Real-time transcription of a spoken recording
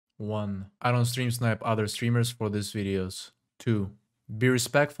1. I don't stream snipe other streamers for these videos. 2. Be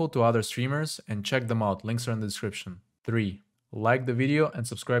respectful to other streamers and check them out. Links are in the description. 3. Like the video and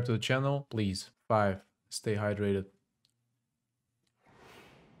subscribe to the channel, please. 5. Stay hydrated.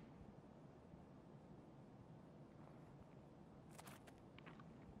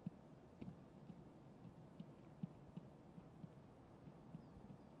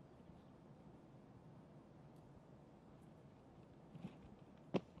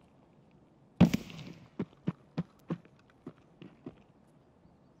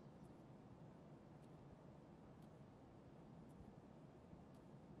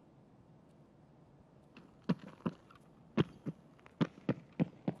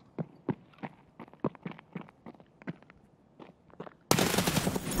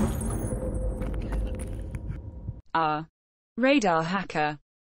 Radar hacker.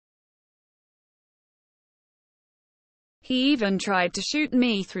 He even tried to shoot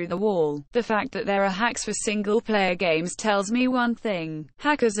me through the wall. The fact that there are hacks for single-player games tells me one thing.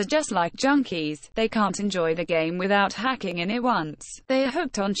 Hackers are just like junkies. They can't enjoy the game without hacking in it once. They are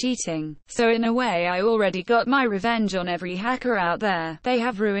hooked on cheating. So in a way I already got my revenge on every hacker out there. They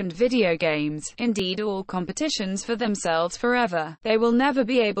have ruined video games, indeed all competitions, for themselves forever. They will never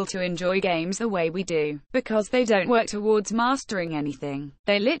be able to enjoy games the way we do, because they don't work towards mastering anything.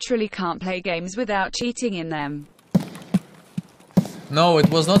 They literally can't play games without cheating in them. No, it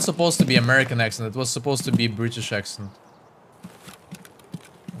was not supposed to be American accent. It was supposed to be British accent.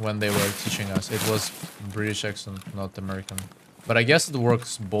 When they were teaching us. It was British accent, not American. But I guess it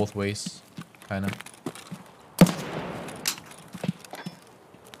works both ways. Kinda.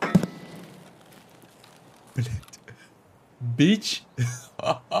 Beach?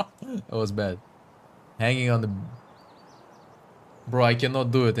 That was bad. Hanging on the... Bro, I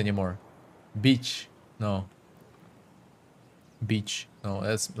cannot do it anymore. Beach. No. Beach. No,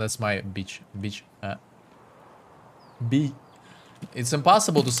 that's my beach. Beach. It's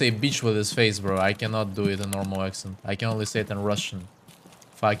impossible to say beach with his face, bro. I cannot do it in normal accent. I can only say it in Russian.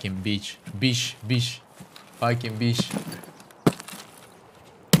 Fucking beach. Beach. Beach. Fucking beach.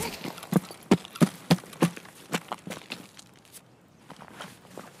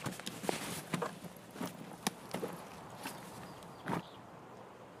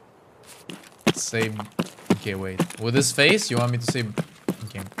 Say... Okay, wait. With his face, you want me to say...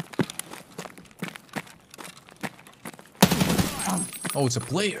 Okay. Oh, it's a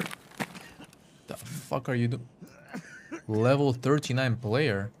player. The fuck are you doing? Level 39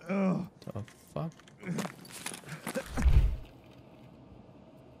 player? The fuck?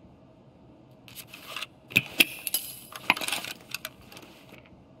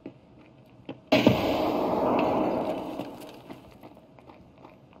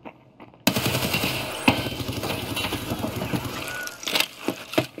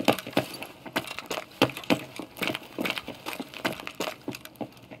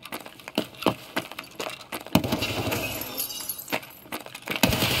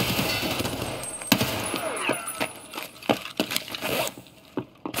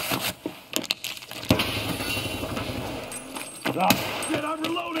 Shit, I'm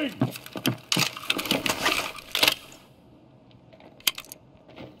reloading!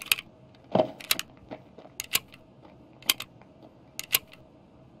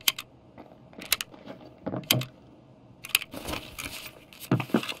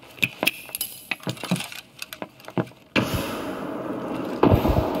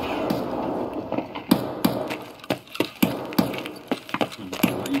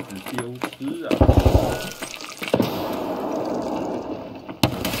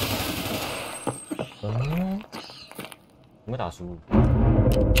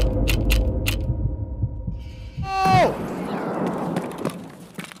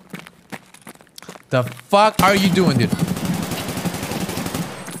 The fuck are you doing, dude?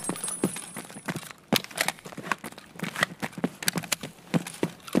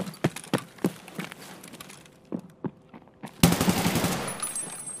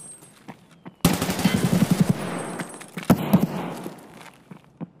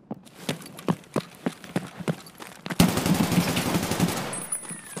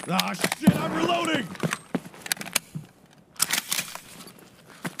 Ah, shit, I'm reloading!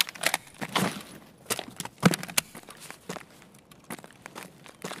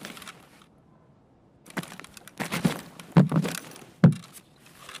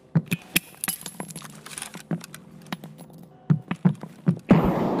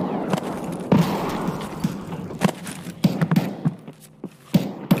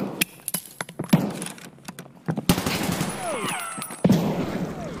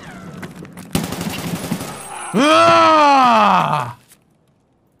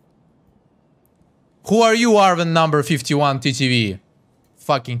 Who are you, Arvin number 51 TTV?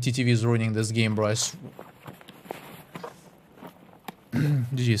 Fucking TTV is ruining this game, bro.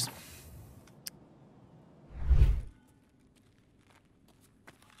 GG's.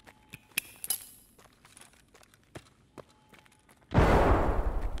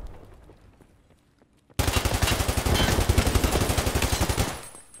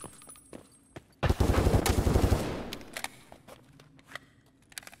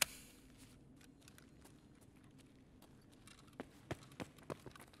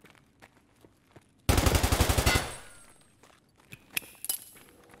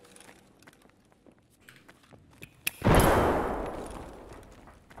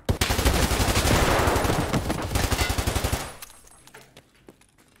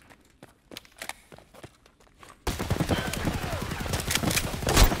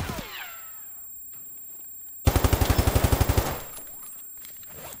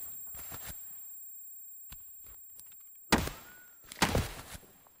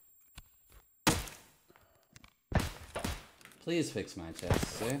 Please fix my chest,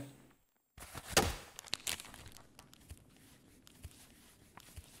 see?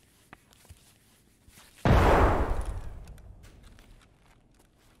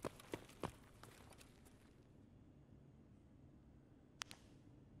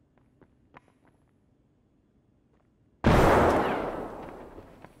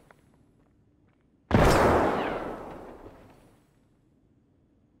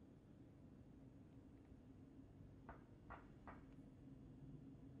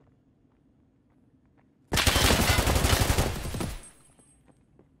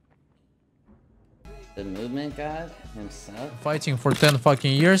 The movement god himself? Fighting for 10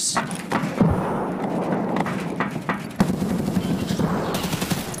 fucking years.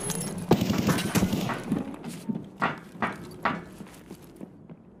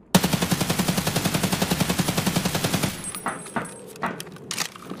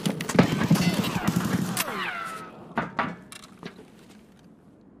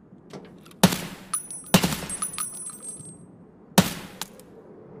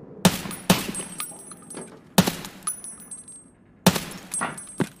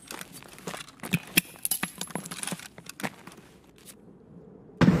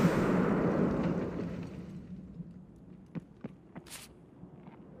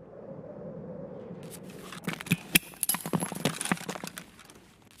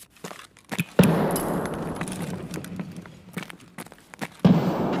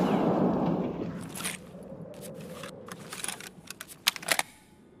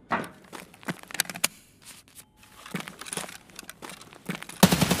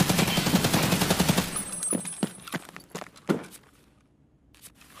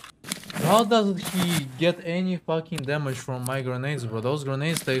 How does he get any fucking damage from my grenades, bro? Those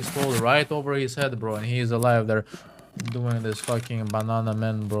grenades, they explode right over his head, bro, and he is alive. They're doing this fucking banana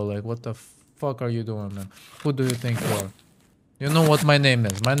man, bro. Like, what the fuck are you doing, man? Who do you think you are? You know what my name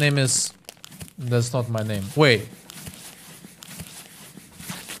is? My name is... That's not my name. Wait.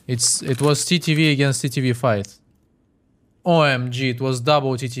 It was TTV against TTV fight. OMG, it was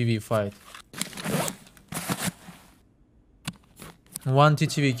double TTV fight. One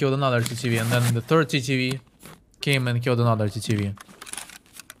TTV killed another TTV, and then the third TTV came and killed another TTV.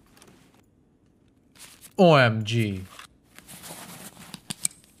 OMG.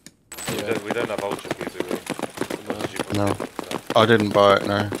 Yeah. We don't have ultra keys, do we? No. I didn't buy it,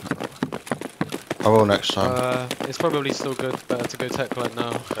 no. I will next time. It's probably still good. Better to go tech light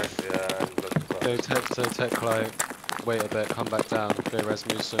now. Yeah, Go tech to tech light, wait a bit, come back down, go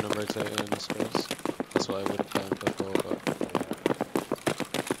Rasmussen and rotate in, I suppose. That's what I would have done before, but...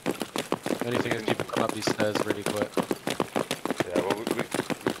 The only thing is people come up these stairs really quick. Yeah, well, we can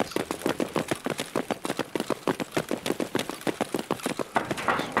send them right now.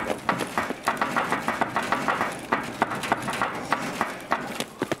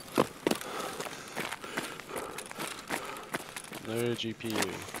 No GPU.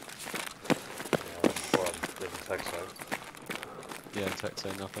 Well, there's a tech side. Yeah, tech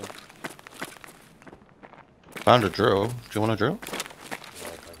say nothing. Found a drill. Do you want a drill?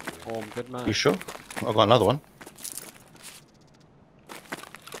 Oh, good man. You sure? I've got another one.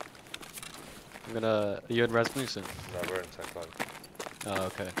 I'm gonna... Are you in Rasmussen? No, we're in tech line. Oh,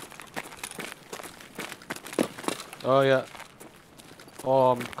 okay. Oh, yeah.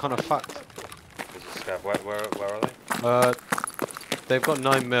 Oh, I'm kind of fucked. There's a scav. Where are they? They've got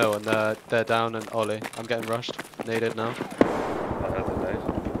 9 mil and they're down and Ollie. I'm getting rushed. Naded now. I heard the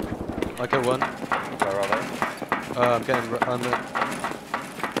nade. I get one. Where are they? I'm getting...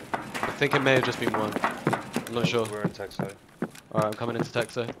 I think it may have just been one. I'm not sure. We're in tech side. Alright, I'm coming into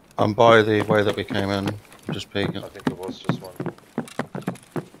Texo. I'm by the way that we came in. Just peeking. I think it was just one.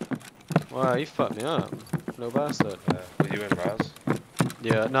 Wow, you fucked me up. Little bastard. Were you in Raz?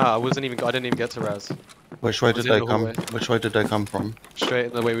 Yeah, no, I didn't even get to Raz. Which way was did in they the come? hallway. Which way did they come from? Straight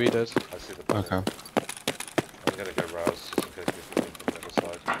in the way we did. I see the body. Okay. I'm gonna go Raz just in case we come from the other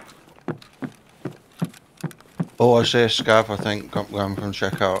side. Oh, I see a scav, I think, going from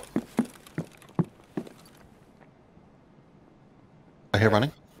checkout. I hear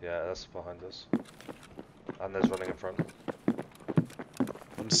running. Yeah, that's behind us. And there's running in front.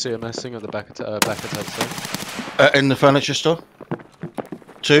 I'm CMSing at the back of Texo. In the furniture store.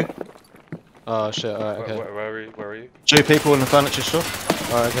 2. Oh shit, alright, okay. Where are you? 2 people in the furniture store.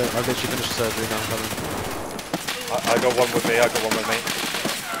 Alright, okay, I've literally finished surgery now, I'm coming. I got one with me,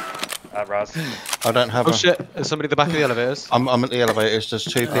 At Raz. I don't have Oh shit, is somebody at the back of the elevators? I'm at the elevators. There's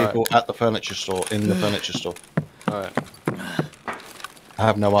 2 people Alright. at the furniture store, in the furniture store. Alright. I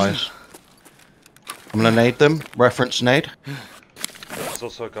have no eyes. I'm gonna nade them. Reference nade. There's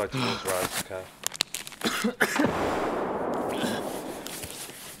also a guy towards Raz, okay.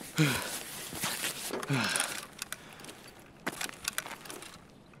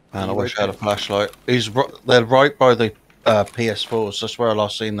 Man, I wish I had a flashlight. They're right by the PS4s. That's where I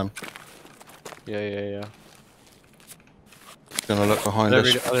last seen them. Yeah. Gonna look I behind don't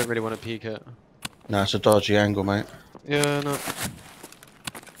us. really want to peek it. No, it's a dodgy angle, mate. Yeah, no.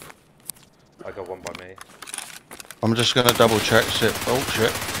 I got one by me. I'm just gonna double check. Oh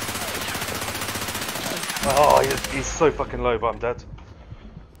shit. Oh, he's so fucking low, but I'm dead.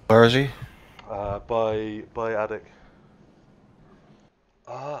 Where is he? By attic.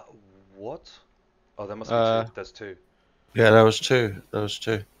 What? Oh, there must be 2. There's 2. Yeah, there was 2. There was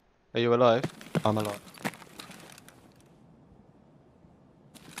 2. Are you alive? I'm alive.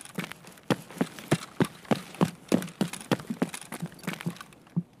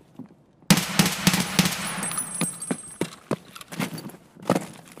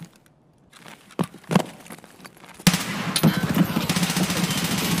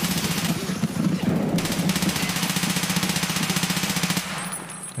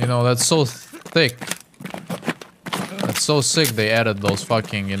 You know, that's so thick. That's so sick they added those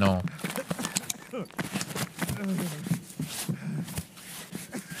fucking, you know.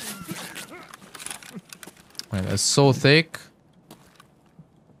 Wait, that's so thick.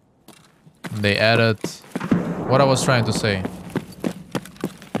 They added... What I was trying to say.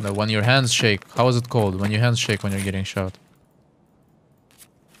 That when your hands shake... How is it called? When your hands shake when you're getting shot.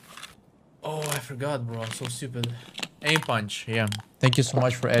 Oh, I forgot, bro. I'm so stupid. Aim punch, yeah. Thank you so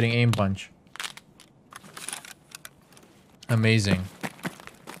much for adding aim punch. Amazing.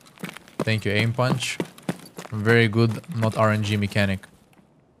 Thank you, aim punch. Very good, not RNG mechanic.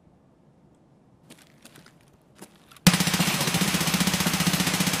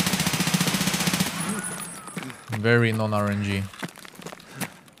 Very non-RNG.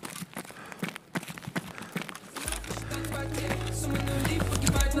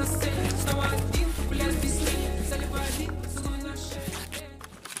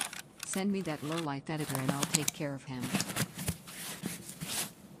 Send me that lowlife editor and I'll take care of him.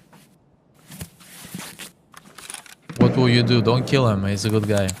 What will you do? Don't kill him. He's a good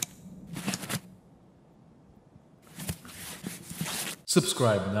guy.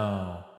 Subscribe now.